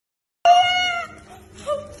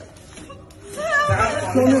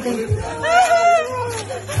Call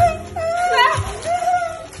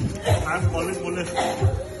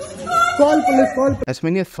police. As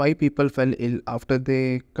many as 5 people fell ill after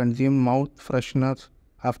they consumed mouth fresheners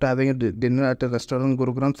after having a dinner at a restaurant in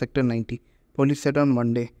Gurugram, Sector 90. Police said on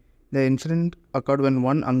Monday. The incident occurred when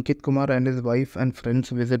one Ankit Kumar and his wife and friends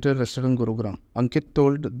visited a restaurant in Gurugram. Ankit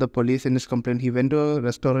told the police in his complaint he went to a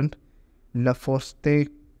restaurant, La Foste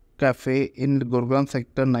Cafe in Gurugram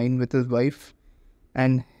Sector 9 with his wife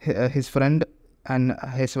and his friend and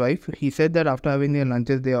his wife. He said that after having their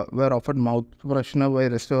lunches, they were offered mouth freshener by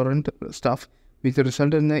restaurant staff, which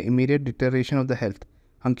resulted in the immediate deterioration of the health.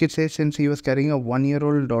 Ankit says since he was carrying a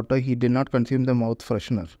 1-year-old daughter, he did not consume the mouth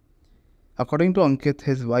freshener. According to Ankit,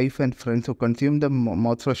 his wife and friends who consumed the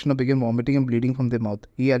mouth freshener began vomiting and bleeding from their mouth.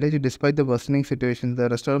 He alleged despite the worsening situation, the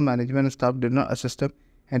restaurant management and staff did not assist him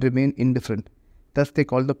and remained indifferent. Thus, they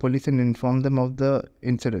called the police and informed them of the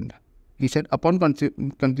incident. He said, upon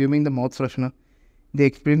consuming the mouth freshener, they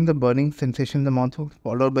experienced the burning sensation in the mouth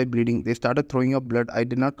followed by bleeding. They started throwing up blood. I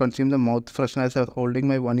did not consume the mouth freshener as I was holding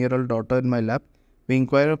my 1-year-old daughter in my lap. We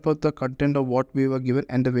inquired about the content of what we were given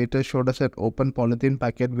and the waiter showed us an open polythene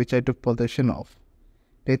packet which I took possession of.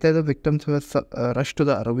 Later, the victims were rushed to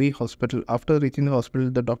the Aarvi Hospital. After reaching the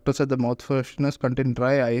hospital, the doctor said the mouth fresheners contain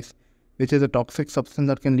dry ice, which is a toxic substance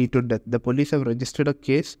that can lead to death. The police have registered a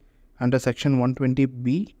case under Section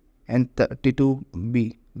 120B and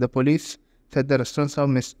 32B. The police said the restaurant staff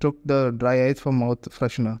mistook the dry ice for mouth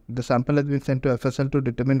freshener. The sample has been sent to FSL to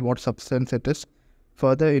determine what substance it is.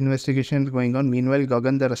 Further investigation is going on. Meanwhile,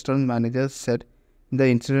 Gagan, the restaurant manager, said the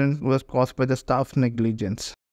incident was caused by the staff negligence.